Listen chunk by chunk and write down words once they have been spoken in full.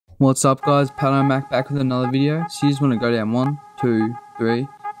What's up guys, PatEyeMac back with another video. So you just want to go down 1, 2, 3,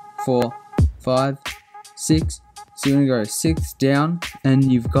 4, 5, 6. So you want to go 6 down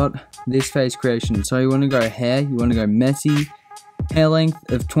and you've got this face creation. So you want to go hair, you want to go messy, hair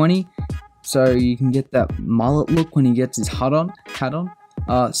length of 20. So you can get that mullet look when he gets his hat on.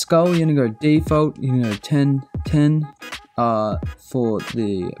 Skull, you're going to go default, you're going to go 10, 10. For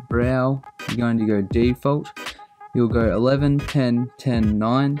the brow, you're going to go default. You'll go 11, 10, 10,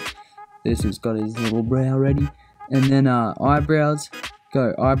 9. This has got his little brow ready. And then eyebrows,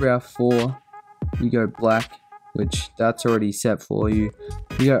 go eyebrow 4. You go black, which that's already set for you.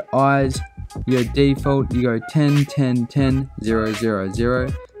 You go eyes, you go default, you go 10, 10, 10, 0, 0, 0.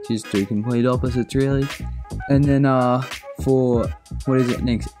 Just do complete opposites really. And then for, what is it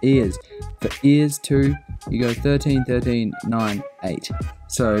next? Ears. For ears 2, you go 13, 13, 9, 8.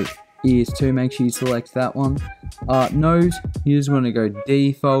 So ears 2, make sure you select that one. Nose, you just want to go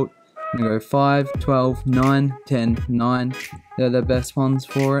default. You go 5, 12, 9, 10, 9. They're the best ones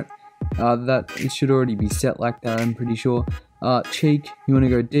for it. It should already be set like that, I'm pretty sure. Cheek, you want to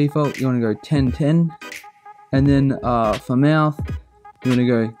go default. You want to go 10, 10. And then for mouth, you want to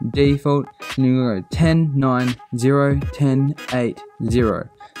go default. And you want to go 10, 9, 0, 10, 8, 0.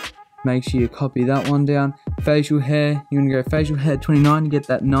 Make sure you copy that one down. Facial hair, you're going to go facial hair 29 to get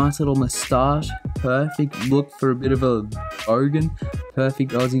that nice little moustache. Perfect look for a bit of a Bogan.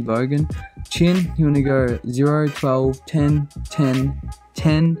 Perfect Aussie Bogan. Chin, you want to go 0, 12, 10, 10,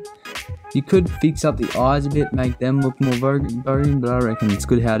 10. You could fix up the eyes a bit, make them look more Bogan, but I reckon it's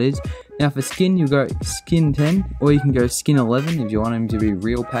good how it is. Now for skin, you go skin 10, or you can go skin 11 if you want him to be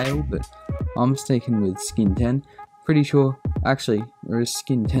real pale, but I'm sticking with skin 10. Pretty sure, actually, or is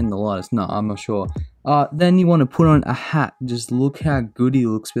skin 10 the lightest? No, I'm not sure. Then you want to put on a hat. Just look how good he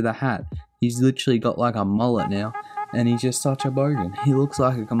looks with a hat. He's literally got like a mullet now, and he's just such a Bogan. He looks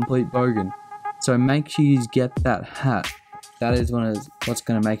like a complete Bogan. So make sure you get that hat. That is what's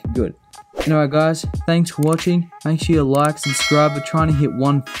going to make it good. Anyway guys, thanks for watching. Make sure you like, subscribe. We're trying to hit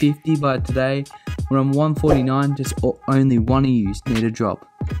 150 by today. We're on 149, just only one of you need a drop.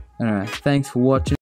 Anyway, thanks for watching.